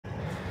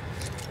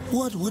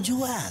What would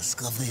you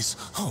ask of this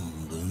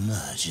humble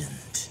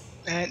merchant?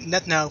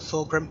 Not now,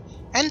 Fulcrum.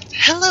 And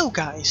hello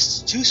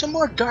guys, to some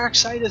more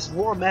Darksiders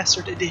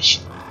Warmastered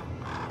edition.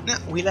 Now,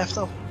 we left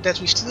off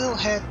that we still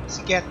had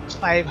to get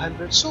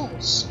 500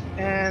 souls,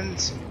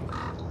 and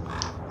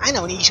I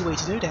know an easy way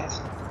to do that.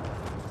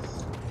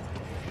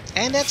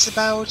 And that's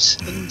about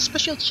a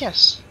special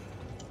chest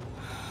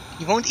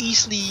you won't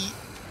easily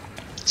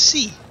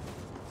see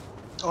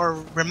or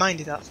be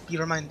reminded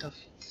of.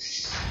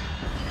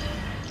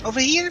 Over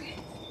here,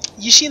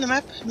 you see in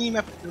the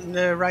mini-map in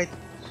the right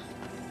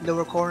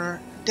lower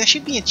corner, there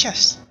should be a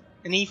chest.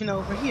 And even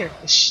over here,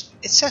 it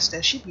says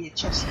there should be a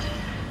chest.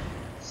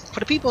 For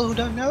the people who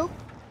don't know,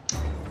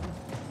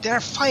 there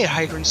are fire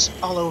hydrants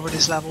all over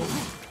this level.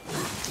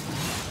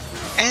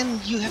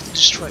 And you have to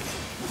destroy them.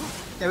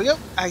 There we go,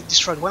 I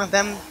destroyed one of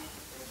them.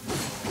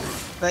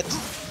 But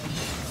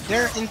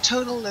there are in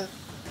total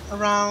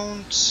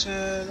around,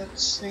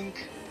 let's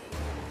think,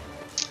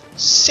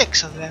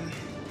 6 of them.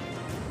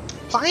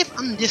 5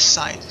 on this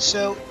side,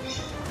 so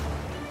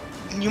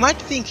you might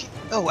think,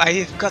 oh, I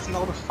have gotten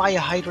all the fire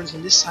hydrants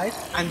on this side,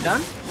 I'm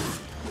done.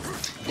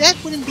 That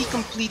wouldn't be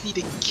completely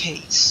the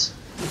case,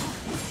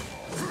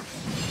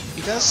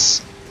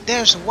 because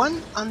there's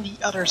one on the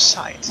other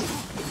side.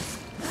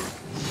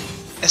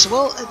 As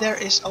well, there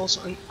is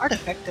also an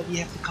artifact that we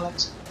have to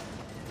collect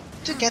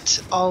to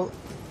get all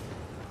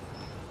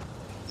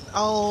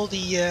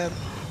the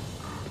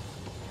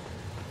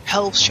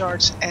health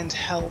shards and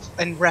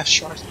wrath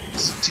shards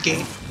to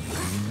gain,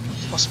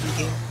 possibly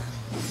gain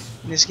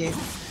in this game.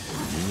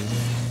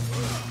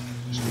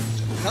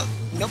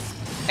 Nope.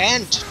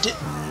 And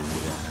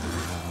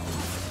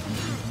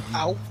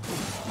ow!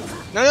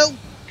 No!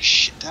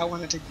 Shit! I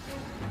wanted to.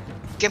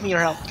 Give me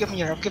your help! Give me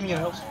your help! Give me your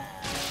help!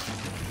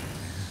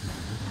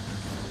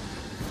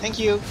 Thank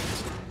you.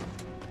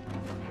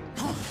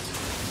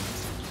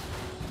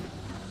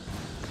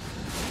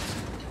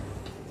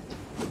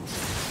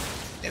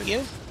 There we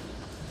go.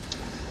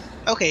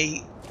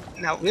 Okay,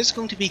 now this is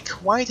going to be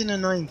quite an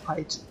annoying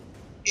fight,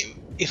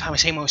 if I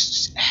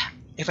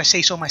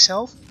say so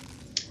myself,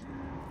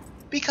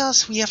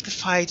 because we have to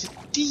fight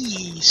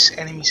these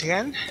enemies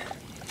again.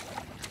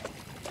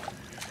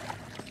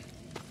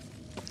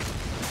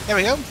 There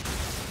we go.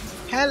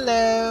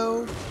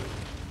 Hello.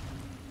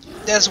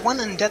 There's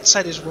one on that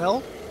side as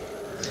well,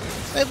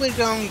 but we're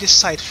going this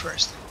side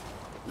first.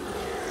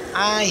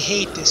 I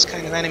hate this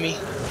kind of enemy.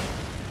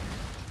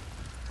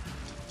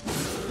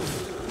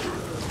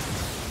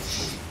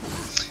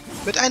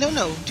 But I don't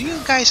know, do you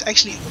guys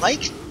actually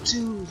like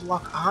to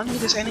lock on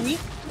with this enemy?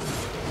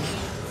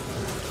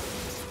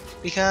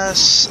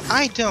 Because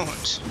I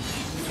don't.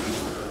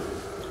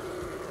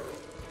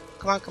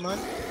 Come on.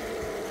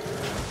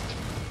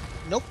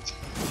 Nope.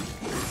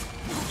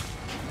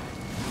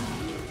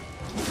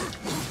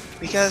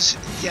 Because,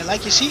 yeah,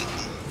 like you see,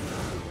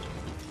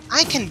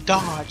 I can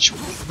dodge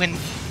when...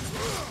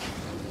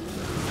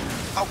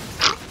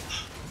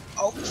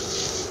 Oh,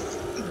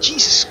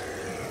 Jesus.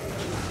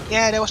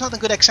 Yeah, that was not a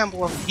good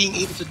example of being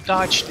able to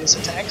dodge this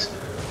attack,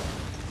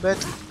 but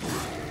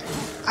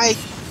I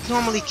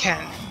normally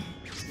can.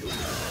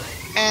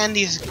 And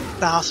this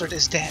bastard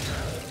is dead.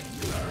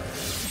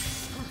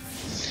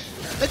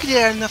 Look,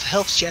 there are enough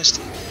health chests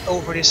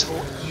over this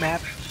whole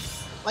map.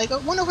 Like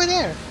one over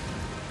there.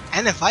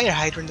 And a fire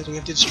hydrant that we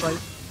have to destroy.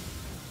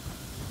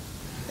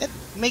 That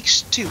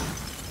makes 2.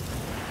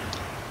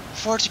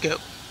 4 to go.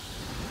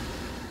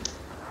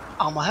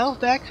 All my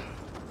health back.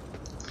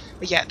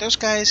 But yeah, those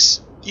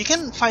guys, you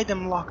can fight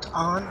them locked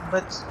on,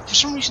 but for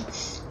some reason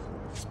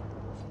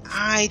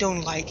I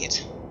don't like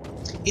it.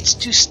 It's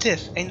too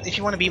stiff, and if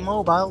you want to be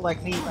mobile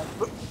like me, like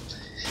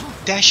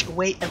dash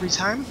away every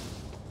time,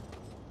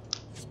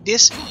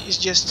 this is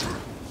just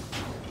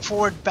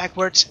forward,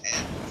 backwards,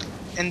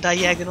 and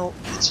diagonal.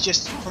 It's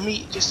just, for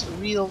me, just a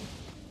real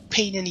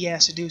pain in the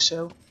ass to do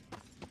so.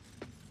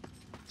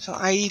 So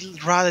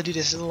I'd rather do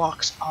this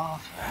locked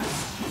off.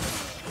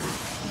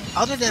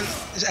 Other than,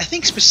 I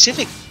think,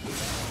 specific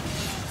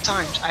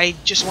times, I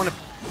just want to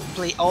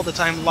play all the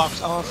time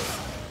locked off.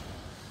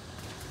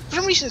 For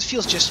some reason it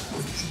feels just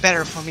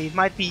better for me. It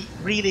might be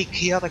really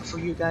chaotic for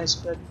you guys,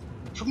 but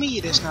for me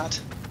it is not.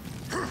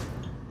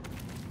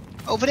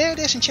 Over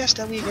there's a chest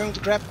that we're going to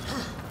grab.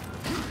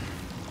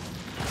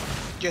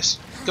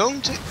 Just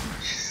going to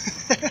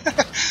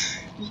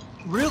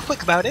real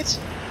quick about it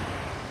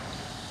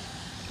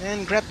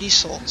and grab these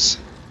souls.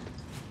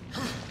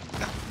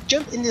 Now,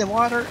 jump into the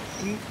water,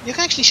 and you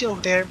can actually see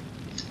over there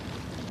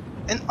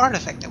an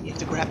artifact that we have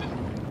to grab.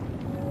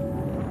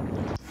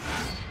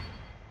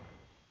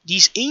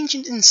 These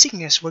ancient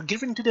insignias were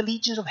given to the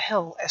legions of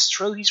hell as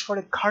trophies for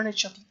the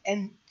carnage of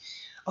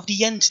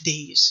the end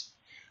days.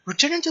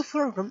 Return to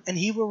Fulcrum and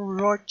he will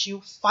reward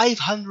you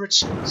 500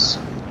 souls.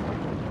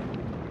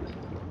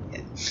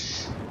 Yeah.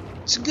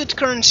 It's a good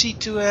currency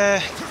to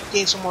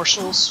gain some more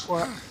souls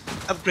for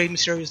upgrade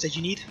materials that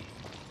you need.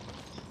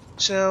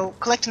 So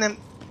collecting them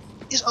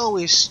is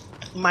always,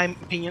 in my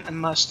opinion, a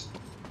must.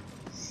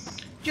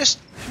 Just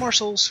more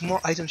souls, more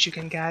items you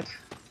can get,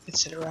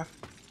 etc.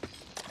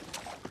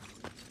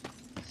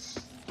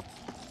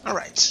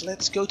 Alright,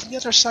 let's go to the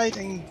other side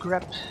and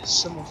grab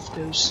some of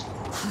those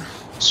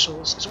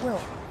souls as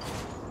well.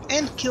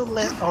 And kill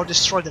or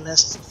destroy the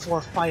last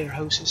 4 fire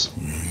hoses.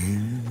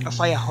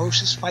 Fire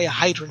hoses? Fire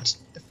hydrants.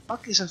 The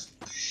fuck is a...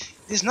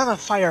 This is not a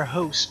fire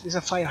hose, this is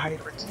a fire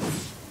hydrant.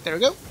 There we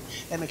go.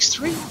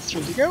 MX3,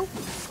 3 to go.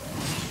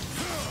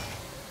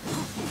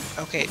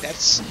 Okay,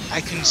 that's...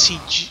 I can see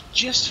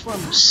just for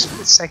a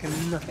split second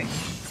nothing.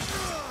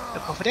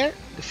 Look over there,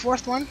 the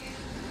 4th one.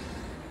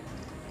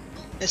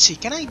 Let's see,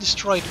 can I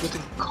destroy it with a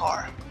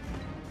car?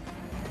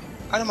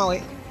 Out of my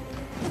way.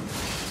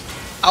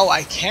 Oh,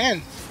 I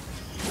can!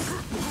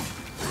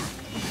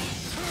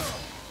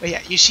 But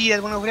yeah, you see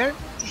that one over there?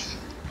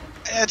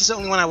 That's the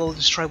only one I will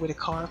destroy with a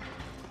car.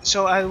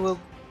 So I will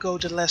go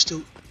the last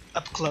 2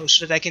 up close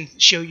so that I can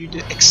show you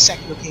the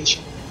exact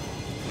location.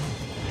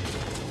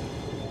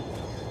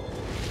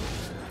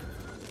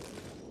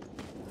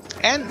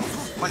 And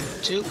 1,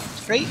 2,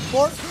 3,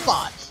 4,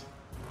 5.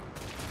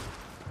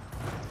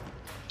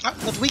 Oh,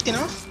 not weak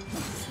enough.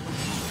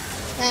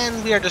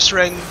 And we are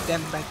destroying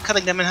them by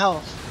cutting them in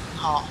half.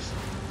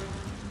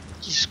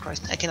 Jesus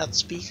Christ, I cannot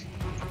speak.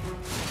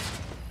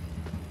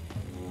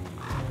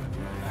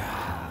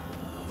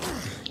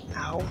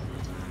 Ow.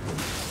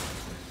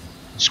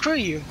 Screw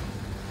you.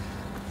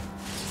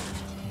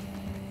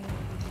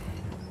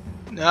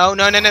 No.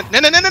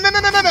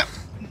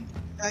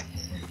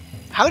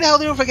 How the hell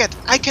did I forget?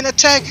 I can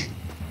attack!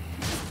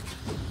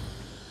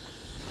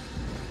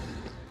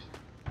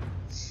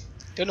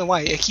 Don't know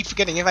why, I keep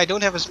forgetting. If I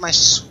don't have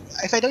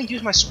if I don't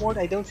use my sword,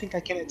 I don't think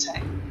I can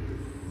attack.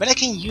 But I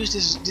can use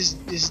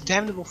this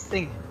damnable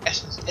thing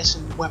as a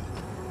weapon.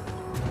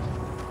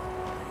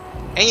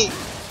 Hey!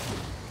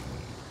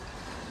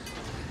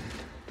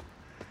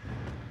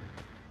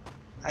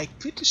 I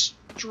could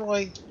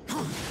destroy...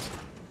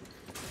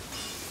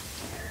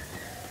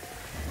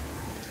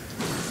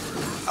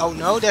 Oh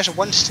no, there's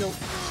one still...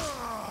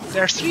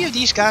 There are 3 of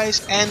these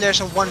guys and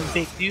there's one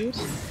big dude.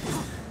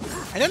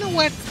 I don't know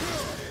what...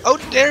 Oh,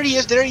 there he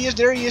is, there he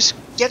is.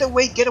 Get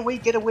away.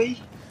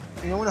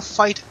 I don't want to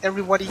fight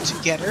everybody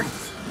together.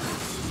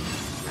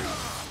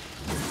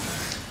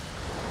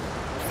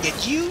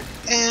 Get you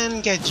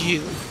and get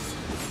you.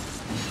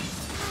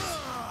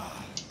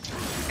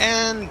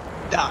 And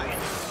die.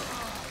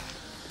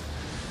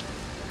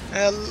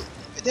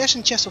 There's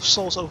a chest of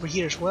souls over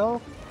here as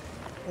well.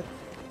 But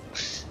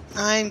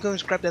I'm going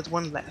to grab that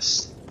one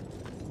last.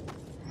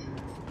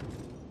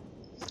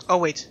 Oh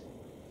wait.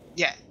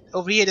 Yeah,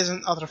 over here there's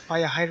another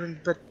fire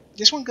hydrant, but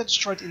this one got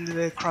destroyed in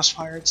the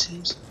crossfire, it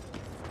seems.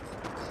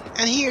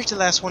 And here's the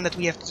last one that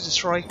we have to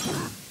destroy.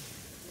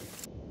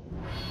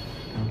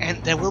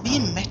 And there will be a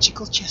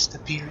magical chest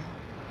appearing.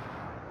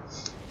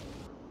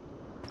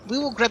 We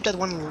will grab that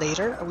one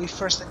later. We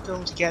first are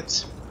going to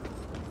get...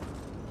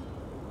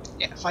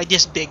 Yeah, fight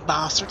this big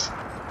bastard.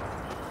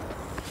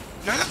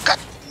 No, cut!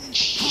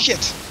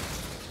 Shit!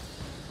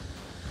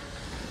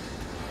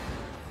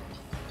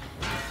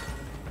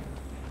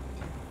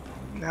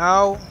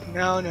 No.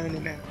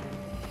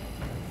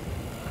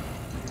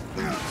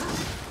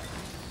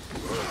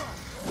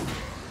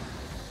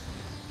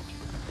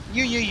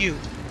 You.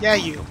 Yeah,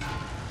 you.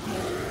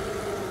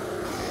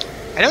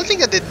 I don't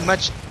think I did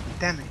much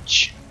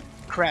damage.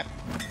 Crap.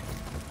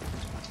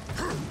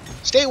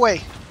 Stay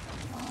away.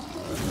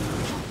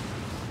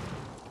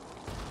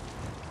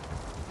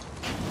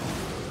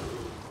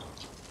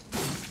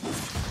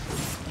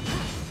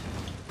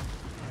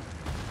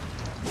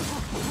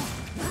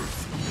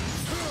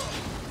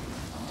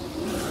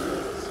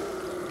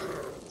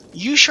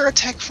 Use your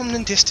attack from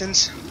the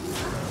distance.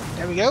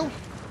 There we go.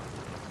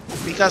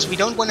 Because we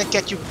don't want to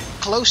get you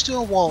close to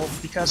a wall,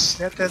 because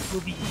that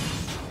will be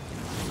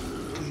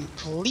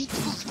completely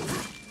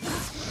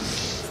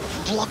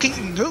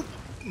blocking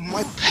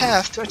my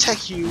path to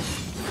attack you.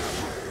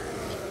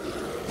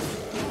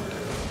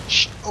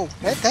 Oh,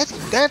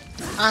 that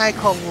I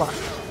call luck,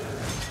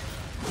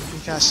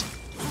 because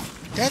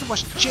that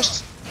was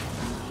just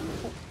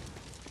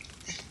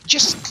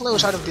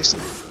close out of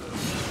distance.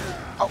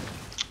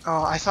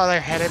 Oh, I thought I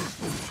had it.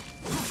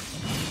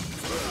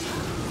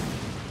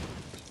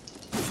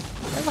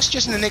 That was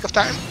just in the nick of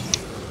time.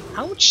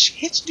 How much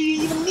hits do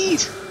you even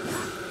need?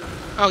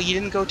 Oh, you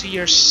didn't go to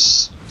your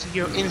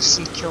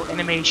instant kill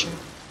animation.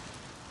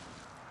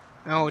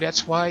 Oh,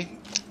 that's why.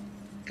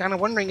 Kinda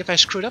wondering if I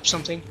screwed up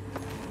something.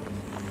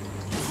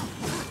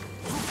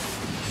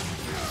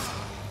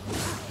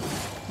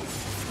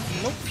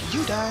 Nope,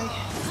 you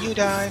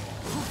die.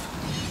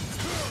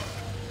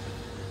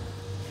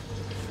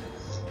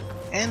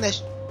 And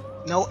there's...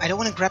 No, I don't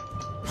want to grab...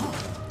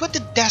 Put the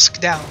desk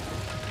down.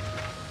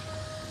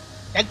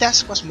 That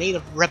desk was made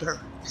of rubber.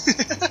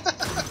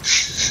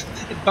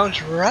 It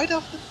bounced right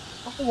off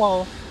the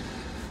wall.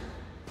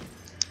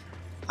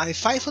 I have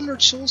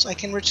 500 souls, I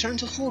can return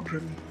to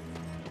Fulgrim.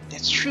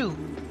 That's true.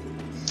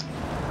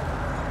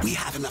 We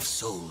have enough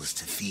souls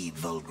to feed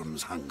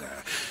Fulgrim's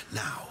hunger.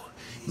 Now,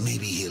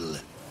 maybe he'll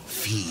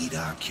feed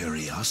our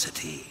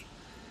curiosity.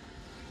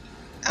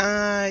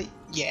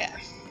 Yeah.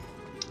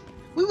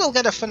 We will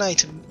get a fun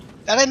item.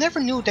 that I never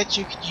knew that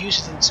you could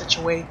use it in such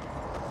a way.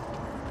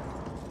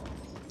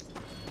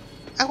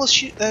 I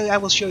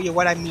will show you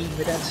what I mean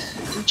with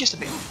that in just a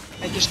bit.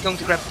 I'm just going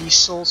to grab these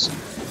souls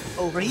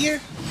over here,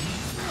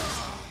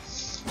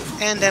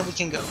 and then we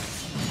can go.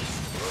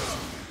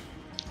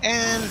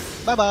 And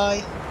bye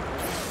bye,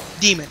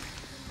 demon.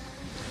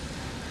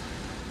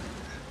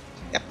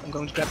 Yep, I'm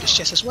going to grab this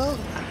chest as well.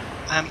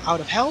 I'm out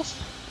of health.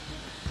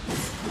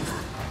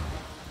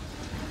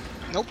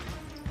 Nope.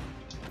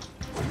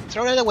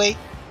 Throw that away.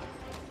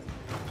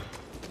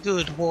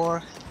 Good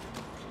war.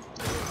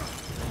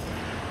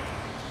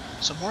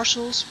 Some more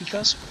souls,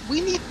 because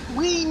we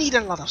need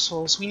a lot of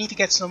souls. We need to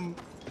get some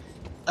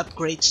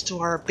upgrades to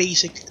our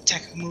basic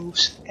attack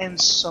moves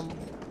and some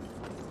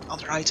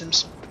other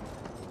items.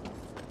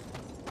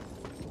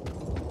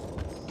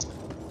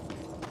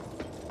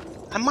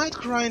 I might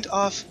grind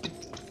off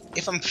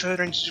if I'm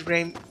further into the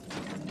game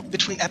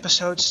between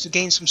episodes to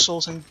gain some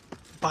souls and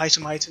buy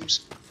some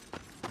items,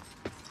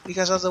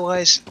 because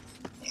otherwise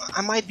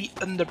I might be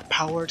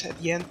underpowered at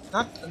the end.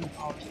 Not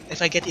underpowered.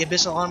 If I get the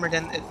abyssal armor,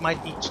 then it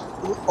might be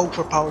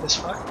overpowered as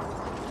fuck.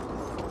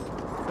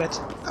 But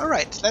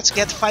alright, let's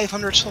get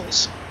 500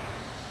 souls.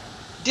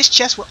 This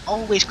chest will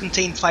always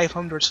contain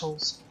 500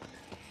 souls.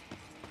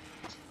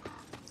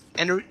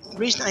 And the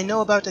reason I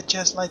know about that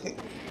chest, like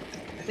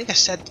I think I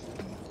said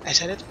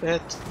it,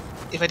 but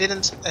if I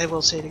didn't, I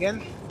will say it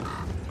again.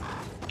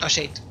 I'll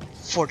say it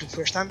for the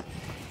first time.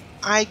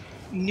 I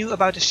knew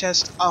about this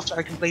chest after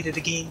I completed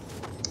the game.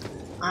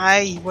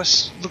 I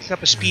was looking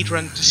up a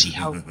speedrun to see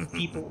how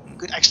people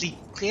could actually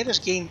clear this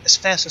game as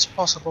fast as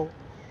possible,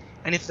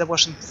 and if there were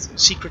some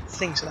secret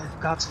things that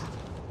I've gotten.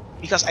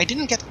 Because I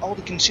didn't get all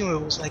the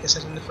consumables, like I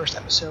said in the first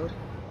episode.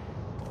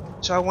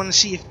 So I want to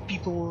see if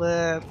people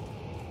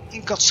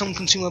got some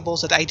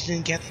consumables that I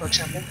didn't get, for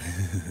example.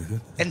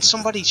 And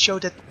somebody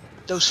showed that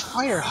those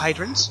fire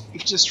hydrants,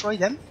 if you destroy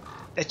them,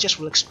 that just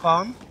will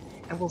spawn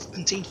and will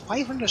contain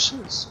 500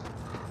 souls.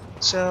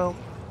 So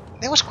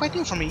that was quite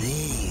new for me.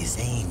 These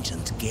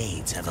ancient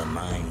gates have a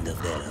mind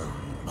of their own,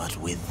 but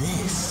with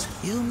this,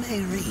 you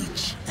may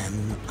reach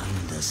an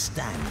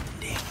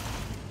understanding.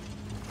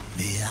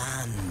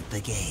 Beyond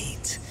the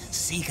gate,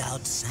 seek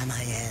out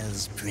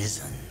Samael's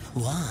prison.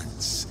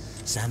 Once,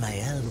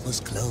 Samael was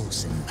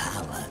close in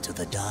power to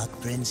the Dark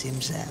Prince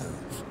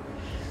himself.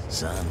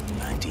 Some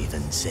might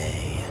even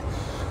say,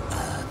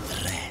 a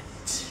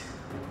threat.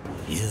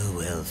 You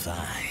will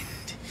find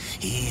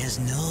he is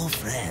no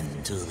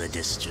friend to the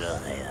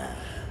Destroyer.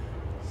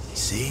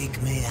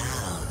 Seek me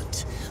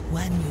out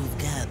when you've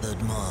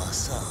gathered more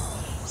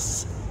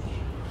souls.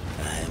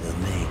 I will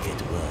make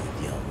it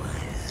worth your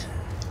while.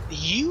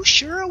 You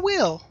sure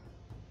will.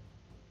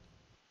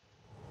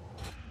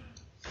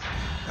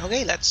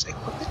 Okay, let's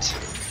equip it.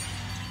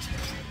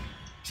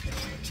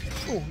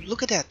 Oh,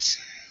 look at that.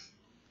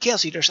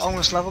 Chaos Eater's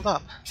almost leveled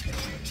up.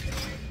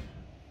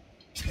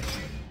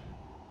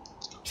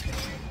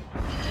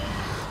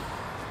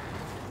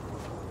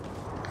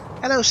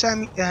 Hello,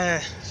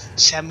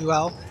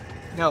 Samuel.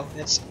 No,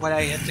 that's what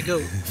I had to go.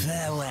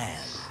 Farewell.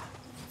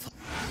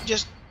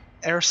 Just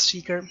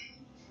Earthseeker.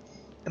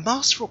 A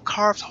masterful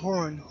carved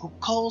horn who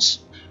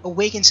calls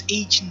awakens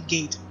ancient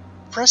gate.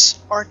 Press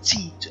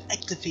RT to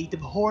activate the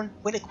horn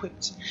when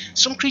equipped.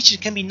 Some creatures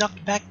can be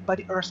knocked back by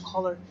the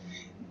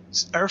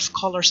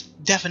Earthcaller's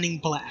deafening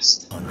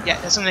blast.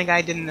 Yeah, that's something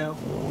I didn't know.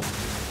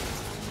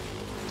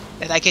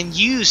 That I can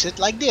use it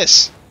like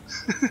this.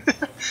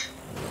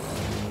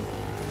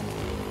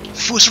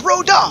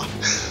 Fusroda!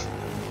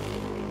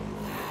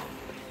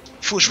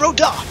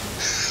 Fusroda!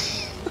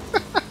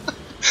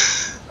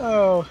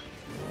 Oh.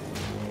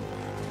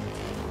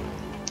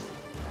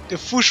 The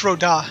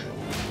Fusroda.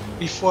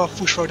 Before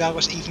Fusroda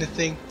was even a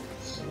thing.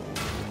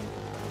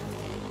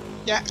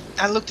 Yeah,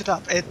 I looked it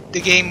up.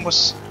 The game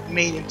was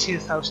made in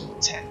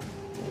 2010.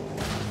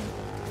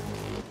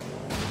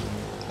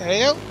 There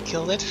you go,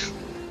 killed it.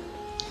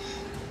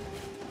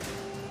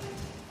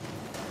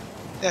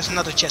 There's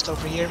another chest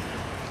over here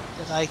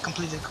that I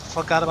completely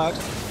forgot about.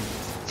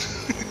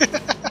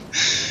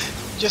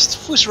 Just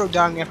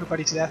Fusrodang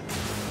everybody to death.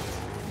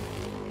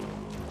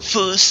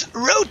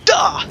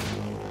 Fusroda!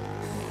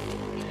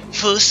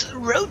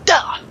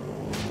 Fusroda!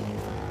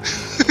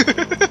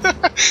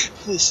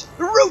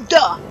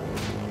 Fusroda!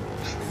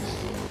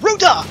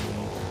 Roda!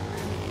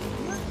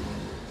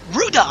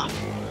 Ruda!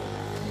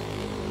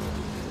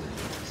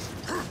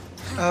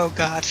 Oh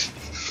god.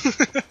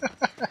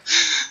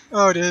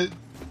 Oh dude.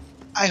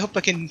 I hope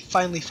I can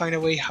finally find a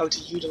way how to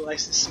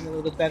utilize this thing a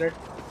little bit better.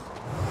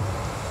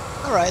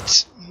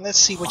 Alright, let's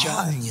see what you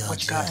got. On your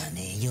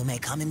journey, you may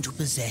come into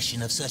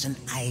possession of certain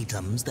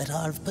items that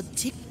are of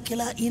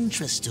particular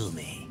interest to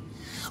me.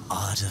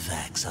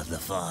 Artifacts of the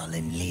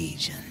Fallen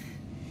Legion.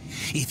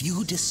 If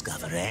you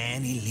discover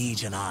any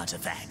Legion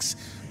artifacts,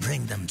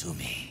 bring them to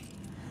me.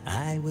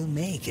 I will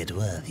make it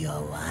worth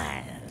your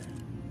while.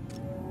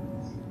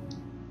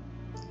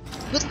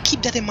 We'll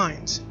keep that in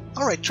mind.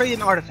 Alright, trade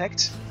an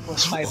artifact.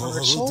 Was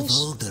 500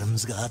 souls. Old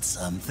Volgrim's got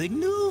something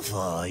new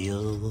for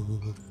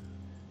you.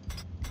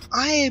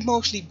 I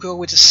mostly go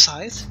with the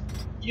scythe.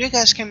 you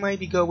guys can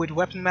maybe go with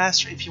Weapon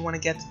Master if you want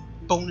to get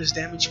bonus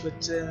damage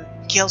with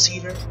Chaos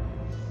Eater.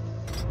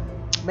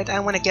 But I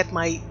want to get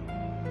my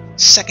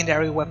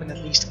secondary weapon at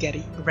least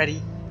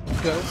ready.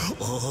 Go.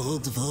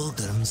 Old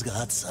Vulgrim's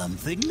got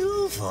something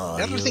new for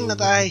The other you. thing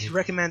that I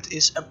recommend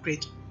is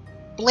upgrade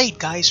Blade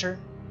Geyser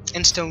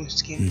and Stone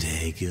Skin.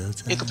 Take your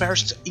time. In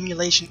comparison to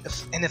Emulation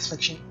and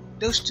Affliction,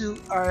 those two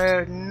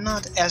are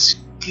not as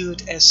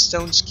good as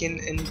Stone Skin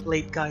and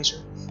Blade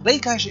Geyser.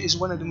 Blade Geyser is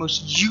one of the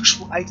most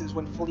useful items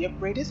when fully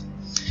upgraded,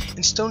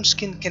 and Stone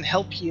Skin can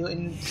help you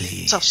in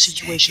tough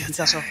situations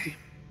because of the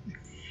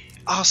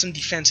awesome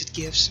defense it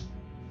gives.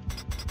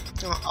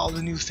 All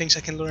the new things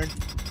I can learn.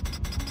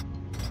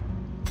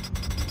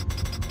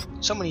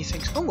 So many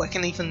things. Oh, I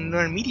can even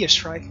learn Meteor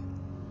Strike.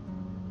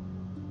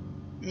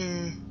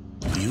 I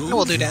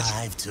will do that.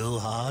 Drive too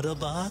hard a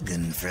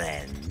bargain,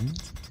 friend.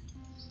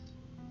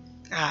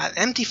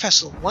 Empty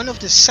Vessel, one of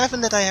the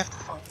 7 that I have to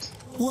find.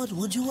 What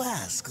would you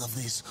ask of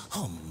this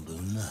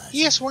humble merchant?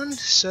 He has one,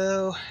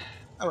 so...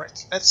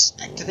 Alright, let's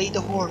activate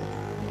the horn.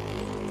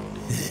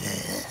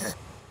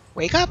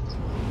 Wake up!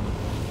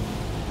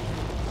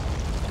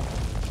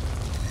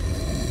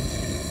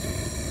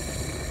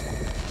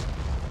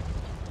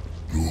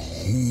 The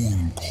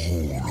horn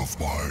call of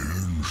my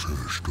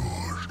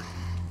ancestors,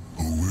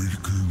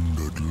 awakened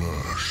at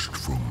last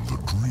from the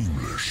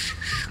dreamless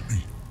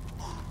sleep.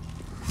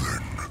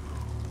 Then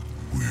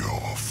we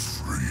are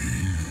free.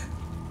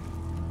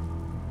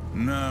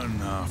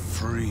 No,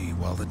 free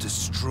while the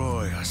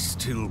Destroyer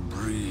still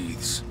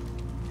breathes.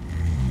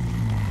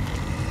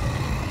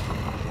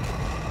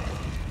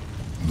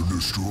 The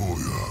Destroyer,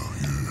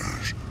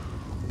 yes.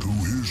 To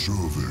his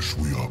service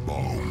we are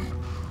bound,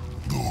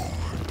 though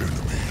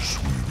enemies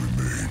we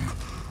remain.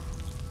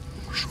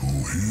 So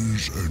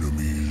his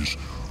enemies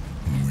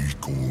we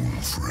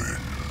call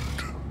friend.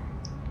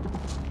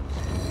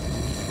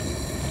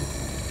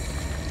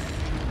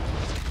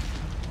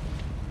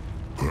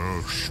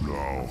 Pass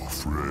now,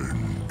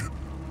 friend.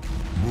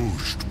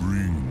 Must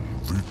bring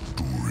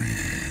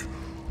victory.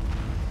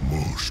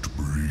 Must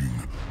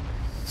bring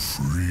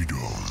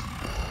freedom.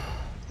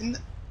 And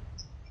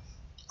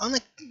on a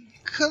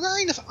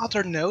kind of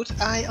other note,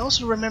 I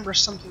also remember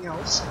something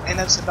else, and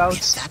that's about...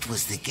 If that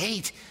was the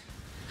gate,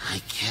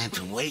 I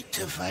can't wait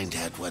to find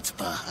out what's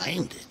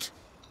behind it.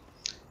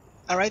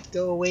 Alright,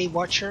 go away,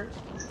 Watcher.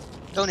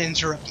 Don't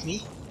interrupt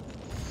me.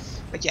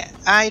 But yeah,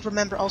 I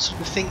remember also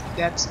the thing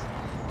that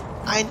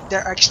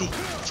there are actually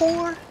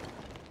 4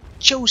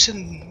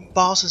 chosen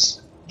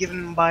bosses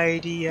given by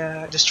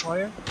the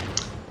Destroyer.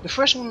 The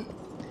first one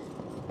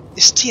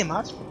is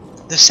Tiamat,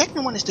 the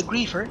second one is the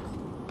Griever,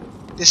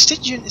 the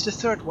Stygian is the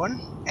third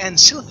one, and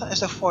Silva is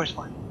the fourth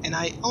one. And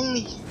I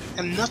only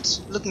am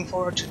not looking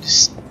forward to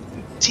this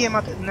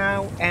Tiamat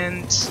now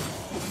and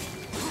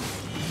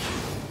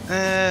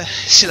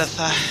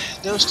Silva.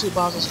 Those 2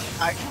 bosses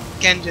I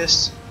can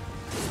just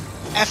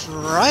F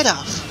right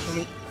off for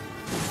me.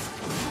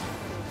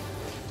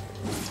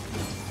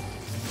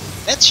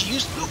 Let's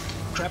use... Oh,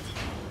 crap.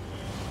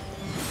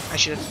 I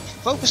should have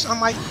focused on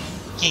my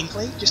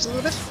gameplay just a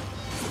little bit.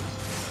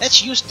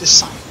 Let's use this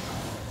side.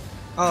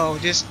 Oh,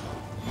 this...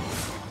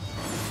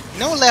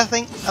 No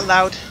laughing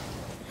allowed.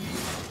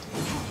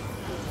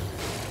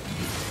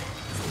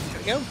 There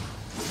we go.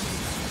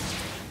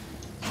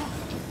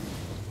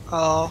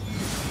 Oh.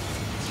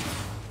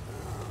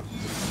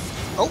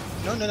 Oh,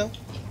 no.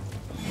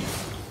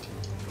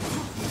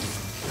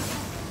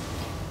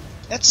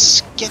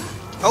 Let's get...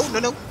 Oh,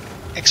 no.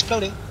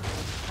 Exploding.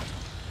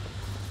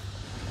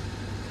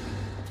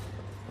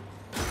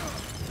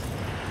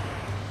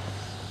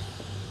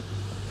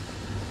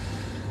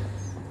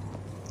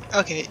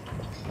 Okay.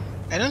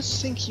 I don't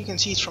think you can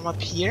see it from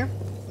up here,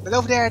 but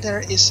over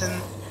there is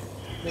an...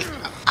 Wait,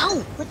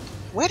 ow!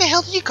 Where the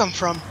hell did you come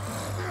from?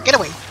 Get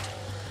away!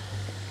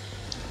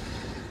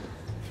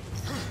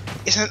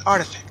 It's an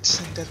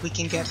artifact that we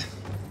can get,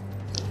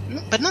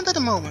 but not at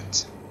the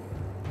moment.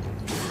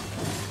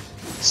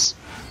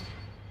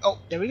 Oh,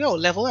 there we go,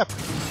 level up.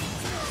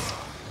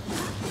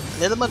 A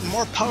little bit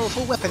more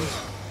powerful weapon.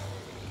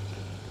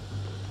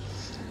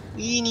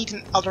 We need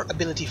another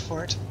ability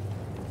for it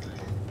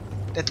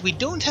that we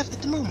don't have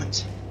at the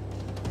moment.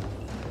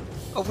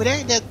 Over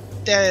there,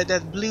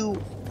 that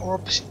blue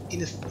orb in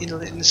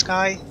the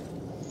sky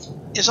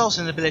is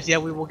also an ability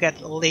that we will get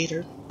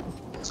later.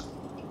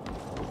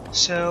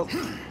 So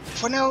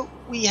for now,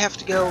 we have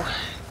to go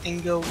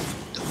the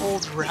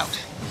old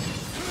route.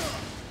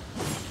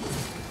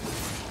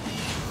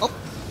 Oh,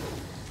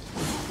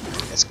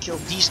 let's kill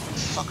these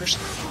fuckers.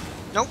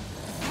 Nope.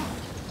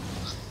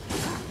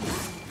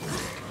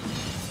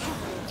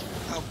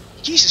 Oh,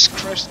 Jesus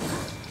Christ.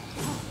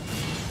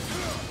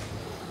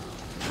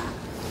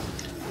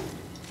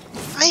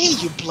 I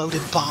hate you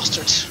bloated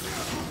bastards.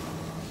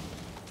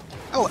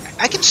 Oh,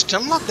 I can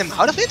stun lock them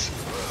out of it?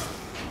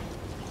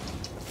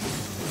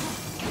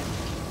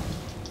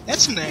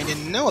 That's something I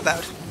didn't know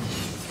about.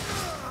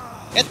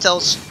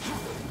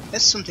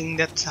 That's something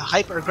that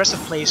hyper-aggressive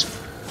players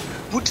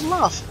would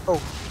love.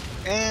 Oh,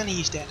 and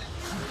he's dead.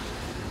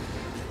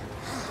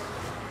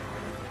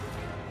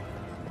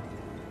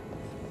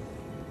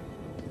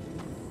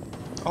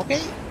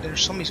 Okay,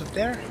 there's zombies up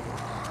there.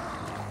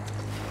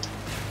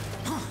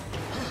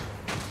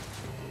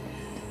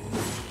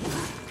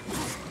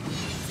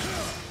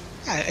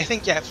 Yeah, I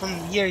think from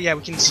here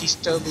we can see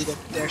totally that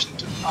there's an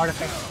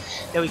artifact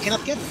that we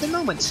cannot get at the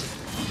moment.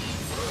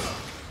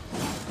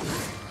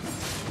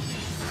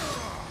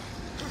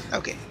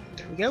 Okay,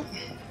 there we go.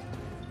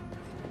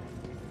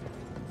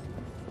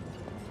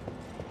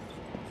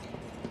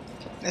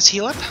 Let's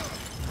heal up.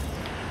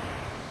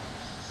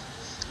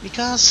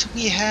 Because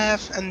we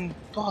have a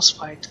boss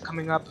fight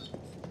coming up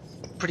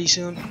pretty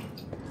soon.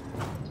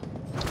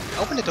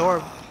 Open the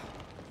door.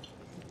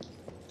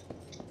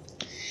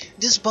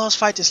 This boss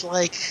fight is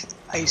like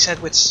I said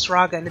with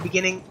Straga in the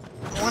beginning.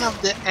 One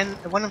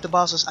of the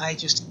bosses I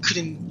just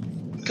couldn't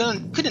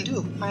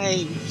do.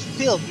 I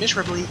failed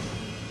miserably.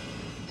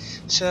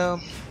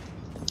 So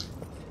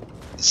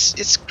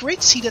it's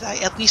great to see that I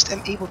at least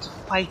am able to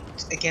fight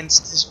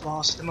against this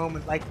boss at the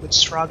moment, like with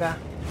Straga.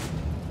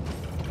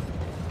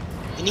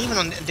 And even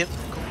on the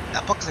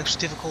Apocalypse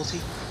difficulty.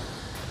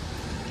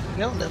 There we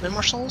go, a little bit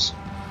more souls.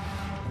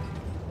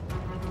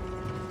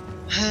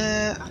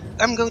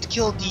 I'm going to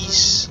kill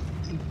these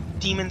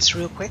demons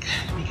real quick,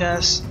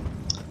 because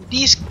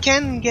these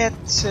can get...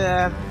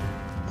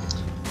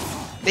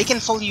 they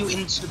can follow you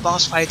into the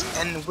boss fight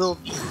and will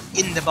be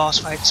in the boss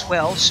fight as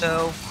well,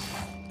 so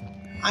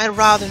I'd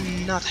rather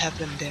not have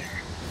them there.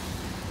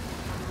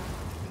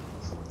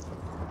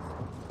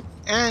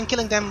 And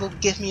killing them will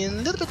give me a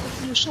little bit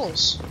of new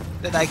souls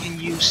that I can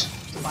use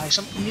to buy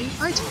some new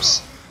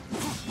items.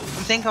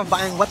 I'm thinking of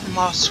buying weapon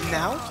masters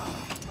now,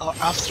 or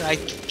after I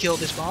kill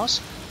this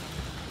boss.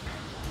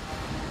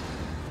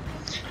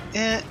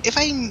 If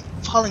I'm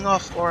falling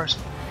off or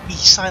I'm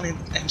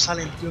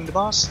silent during the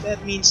boss,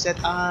 that means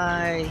that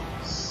I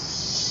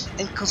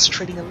am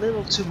concentrating a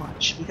little too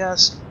much,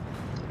 because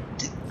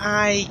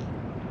I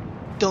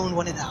don't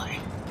want to die.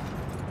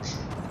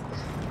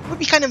 It would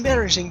be kind of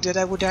embarrassing that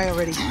I would die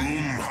already.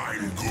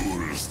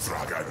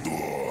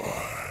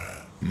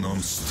 Non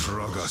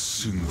straga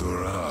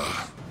sindora.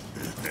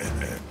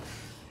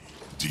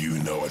 Do you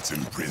know what's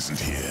imprisoned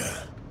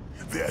here?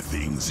 There are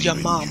things Your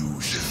even mom.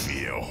 you should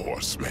fear,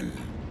 horseman.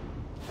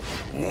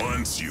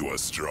 Once you were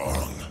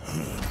strong,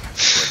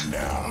 but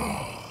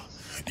now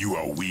you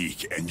are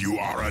weak and you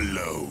are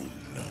alone.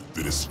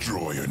 The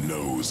destroyer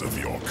knows of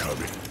your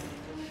coming.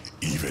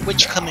 Even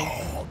Which now, coming?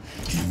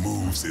 he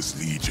moves his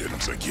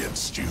legions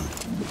against you.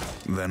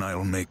 Then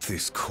I'll make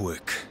this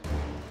quick.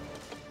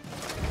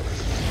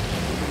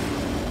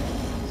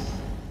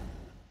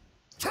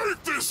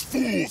 Take this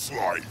fool's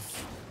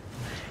life!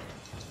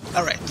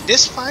 Alright,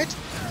 this fight...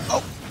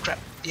 Oh, crap.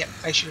 Yeah,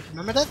 I should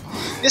remember that.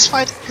 This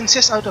fight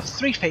consists out of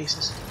 3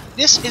 phases.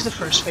 This is the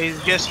first phase,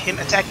 just him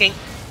attacking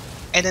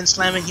and then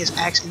slamming his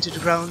axe into the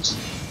ground,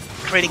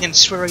 creating a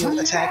swirl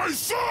attack. My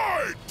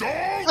side,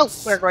 dogs! Oh,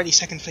 we're already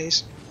second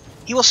phase.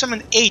 He will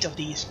summon 8 of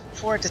these,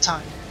 4 at a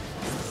time.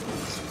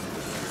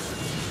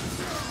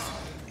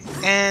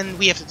 And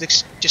we have to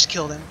just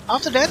kill them.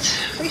 After that,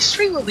 phase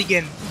 3 will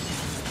begin.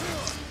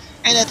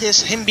 And that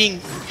is him being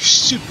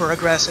super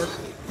aggressive.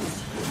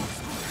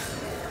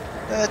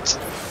 But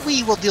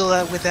we will deal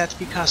with that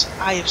because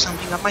I have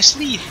something up my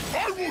sleeve.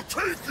 I will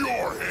take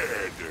your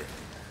head!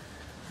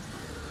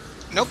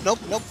 Nope, nope,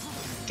 nope.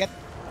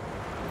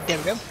 There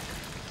we go.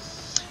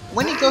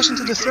 When he goes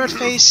into the 3rd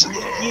phase,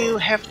 you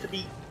have to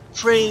be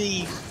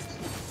pretty...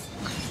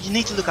 You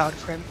need to look out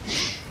for him.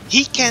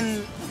 He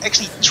can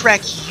actually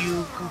track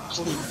you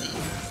completely.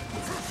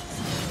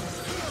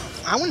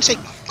 I wouldn't say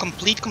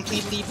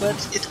completely,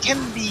 but it can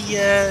be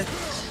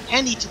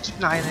handy to keep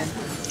an eye on him.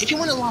 If you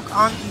want to lock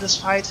on in this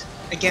fight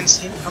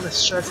against him on the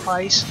 3rd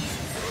phase,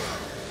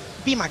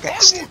 be my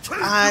guest.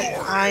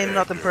 I am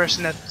not the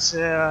person that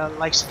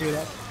likes to do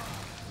that.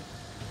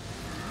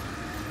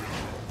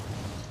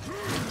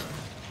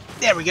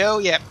 There we go,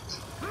 yeah.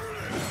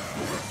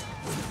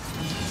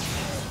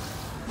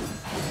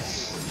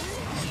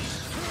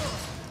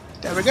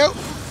 There we go.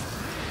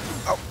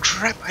 Oh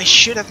crap, I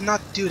should have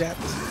not do that.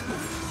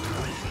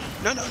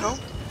 No, no, no.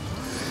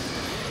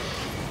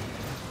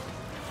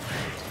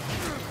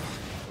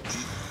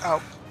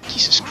 Oh,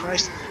 Jesus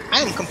Christ.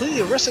 I am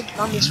completely rusted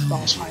on this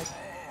boss fight.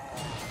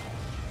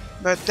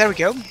 But there we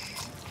go.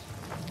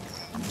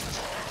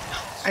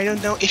 I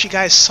don't know if you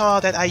guys saw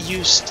that I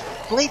used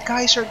Blade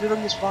Geyser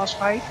during this boss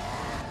fight.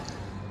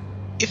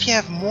 If you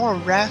have more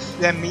wrath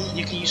than me,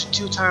 you can use it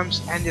 2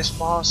 times and this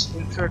boss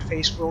in 3rd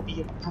phase will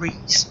be a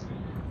breeze.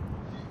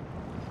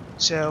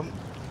 So,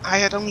 I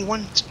had only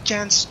 1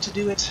 chance to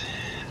do it,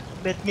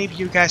 but maybe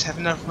you guys have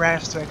enough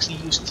wrath to actually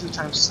use 2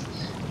 times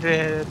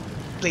the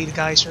Blade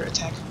Geyser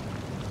attack.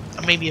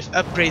 Or maybe have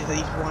upgraded it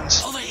even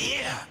once. Over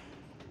here!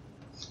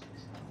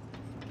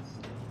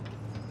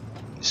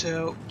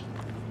 So,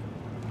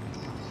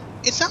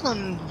 it's not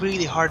a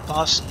really hard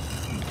boss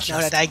now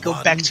that I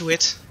go back to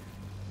it.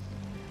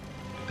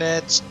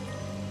 But,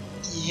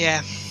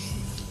 yeah,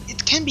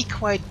 it can be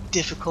quite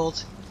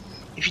difficult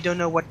if you don't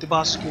know what the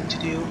boss is going to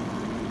do.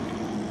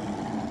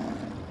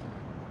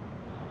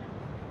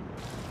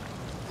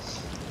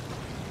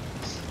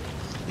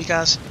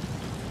 because,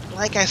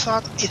 like I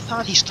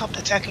thought he stopped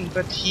attacking,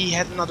 but he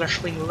had another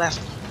swing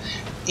left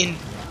in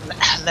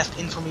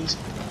for me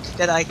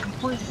that I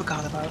completely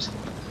forgot about.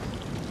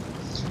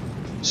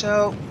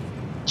 So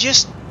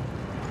just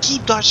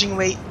keep dodging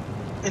away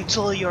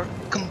until you're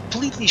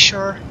completely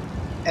sure,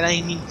 and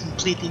I mean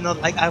completely,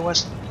 not like I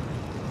was,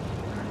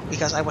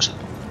 because I was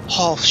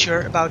half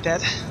sure about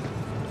that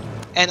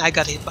and I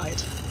got hit by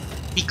it.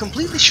 Be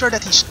completely sure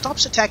that he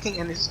stops attacking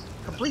and is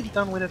completely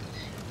done with it.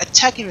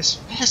 Attack him as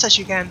fast as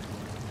you can.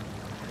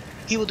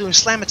 He will do a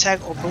slam attack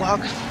or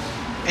block,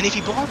 and if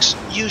he blocks,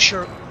 use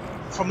your,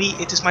 for me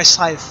it is my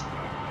scythe,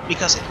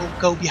 because it will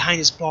go behind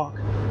his block.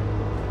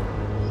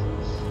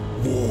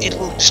 It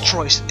will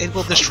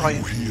destroy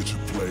him. Here to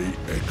play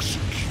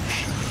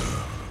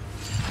executioner.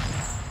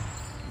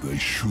 They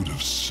should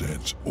have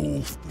sent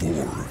all 4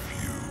 of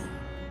you.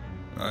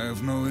 I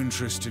have no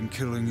interest in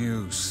killing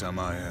you,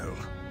 Samael.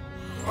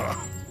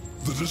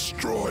 The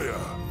Destroyer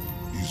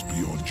is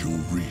beyond your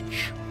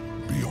reach,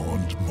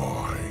 beyond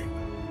mine.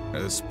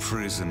 Has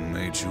prison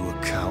made you a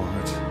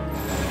coward?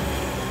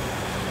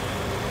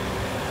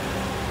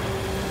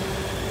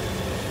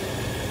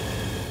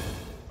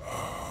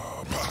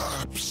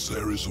 Perhaps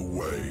there is a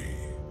way,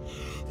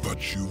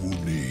 but you will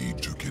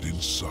need to get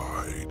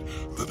inside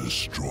the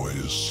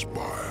Destroyer's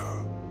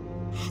spire.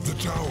 The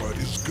tower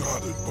is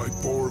guarded by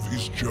 4 of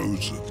his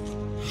chosen.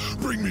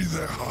 Bring me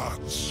their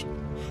hearts,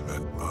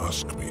 and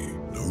ask me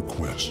no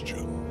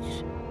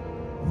questions.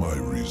 My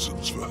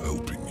reasons for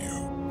helping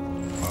you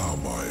are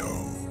my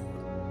own.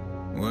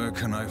 Where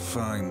can I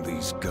find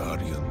these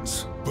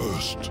guardians?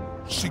 First,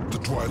 seek the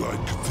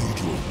Twilight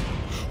Cathedral,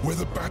 where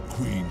the Bat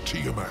Queen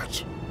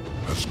Tiamat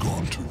has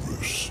gone to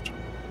roost.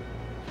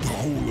 The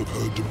whole of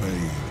her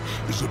domain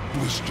is a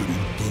blistered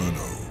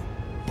inferno.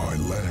 By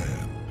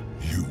land,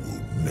 you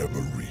will never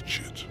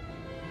reach it.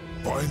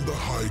 Find the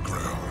high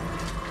ground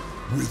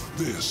with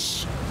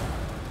this,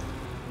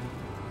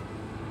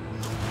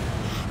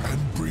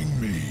 and bring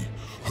me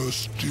her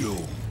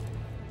still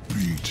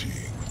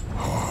beating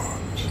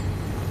heart.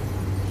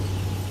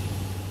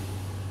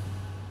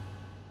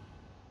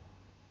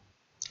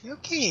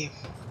 Okay,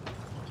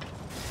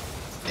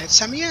 that's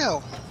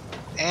Samael,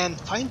 and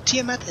find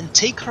Tiamat and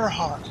take her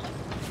heart.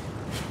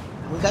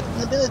 We got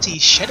an ability,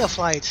 Shadow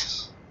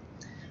Flight.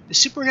 The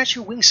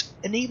supernatural wings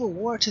enable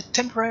War to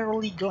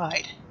temporarily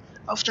glide.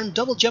 After a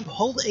double jump,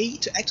 hold A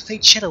to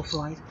activate Shadow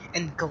Flight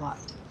and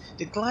glide.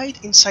 The glide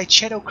inside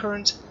Shadow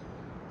currents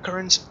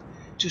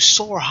to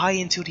soar high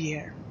into the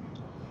air.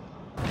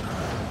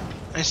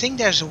 I think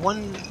there's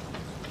one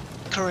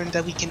current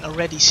that we can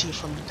already see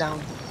from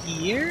down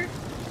here.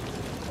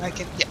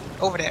 Yeah,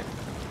 over there.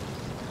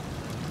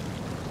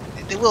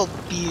 There will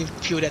be a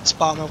few that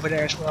spawn over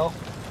there as well.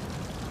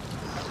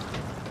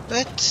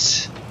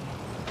 But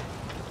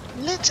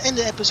let's end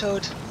the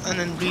episode on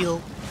a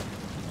real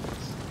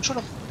sort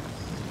of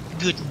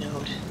good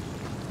note.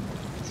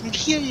 And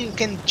here you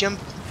can jump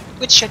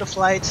with Shadow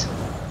Flight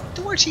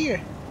towards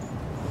here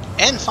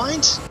and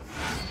find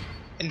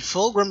a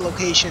Fulgrim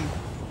location,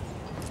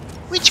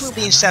 which will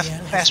be in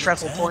fast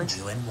travel point.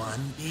 In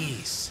one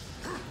piece.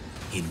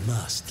 He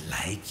must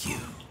like you.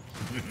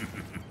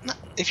 Now,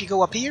 if you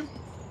go up here,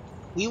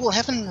 we will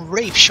have a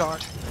Wraith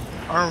Shard,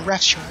 or a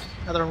Wrath Shard,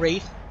 not a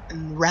Wraith, a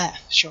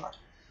Wrath Shard.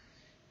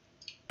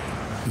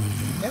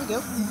 There we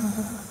go.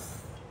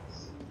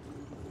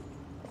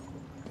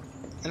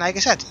 And like I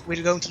said,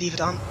 we're going to leave it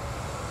on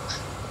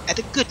at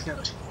a good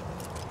note.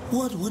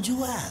 What would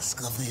you ask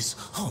of this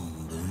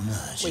humble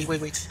merchant?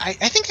 Wait. I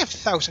think I have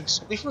thousands.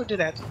 Before we do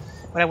that,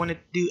 what I want to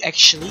do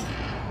actually,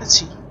 let's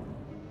see.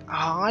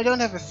 Oh, I don't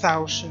have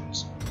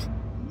 1,000.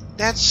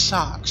 That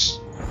sucks.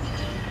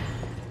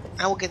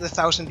 I will get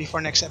 1,000 before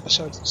next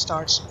episode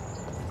starts.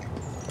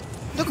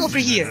 Look over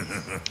here.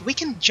 We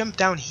can jump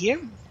down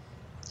here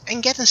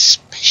and get a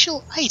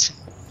special item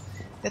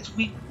that will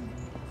be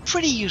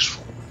pretty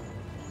useful.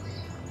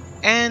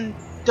 And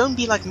don't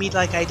be like me,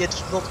 like I did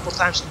multiple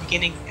times at the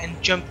beginning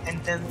and jump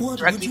and then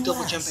directly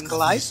double jump and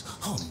glide.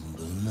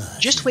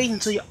 Just wait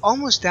until you're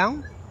almost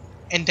down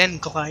and then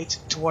glide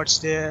towards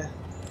the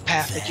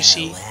path that you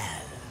see.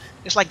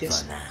 Just like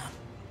this.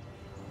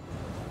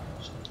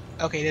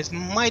 Okay, this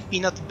might be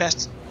not the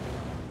best.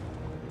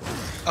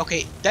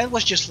 Okay, that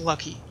was just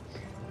lucky.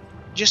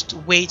 Just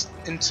wait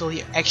until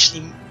you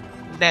actually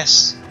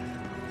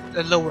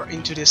lower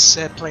into this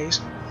place,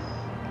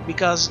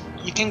 because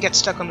you can get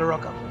stuck on the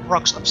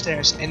rocks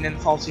upstairs and then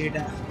fall to your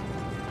death.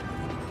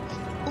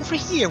 Over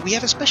here we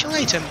have a special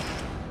item.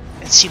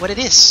 Let's see what it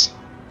is.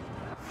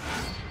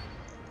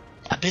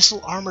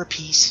 Abyssal armor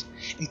piece.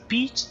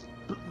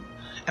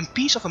 And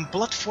piece of a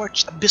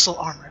blood-forged abyssal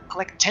armor.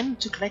 Collect 10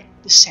 to collect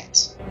the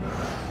set.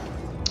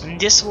 And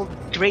this will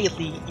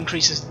greatly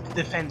increase the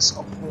defense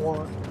of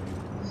War.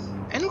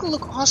 And it will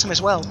look awesome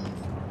as well.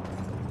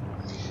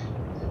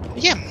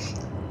 But yeah,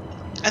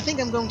 I think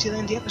I'm going to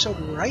end the episode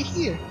right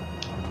here.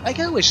 Like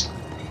always,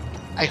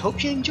 I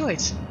hope you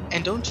enjoyed.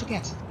 And don't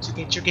forget to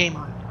get your game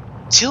on.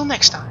 Till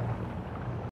next time.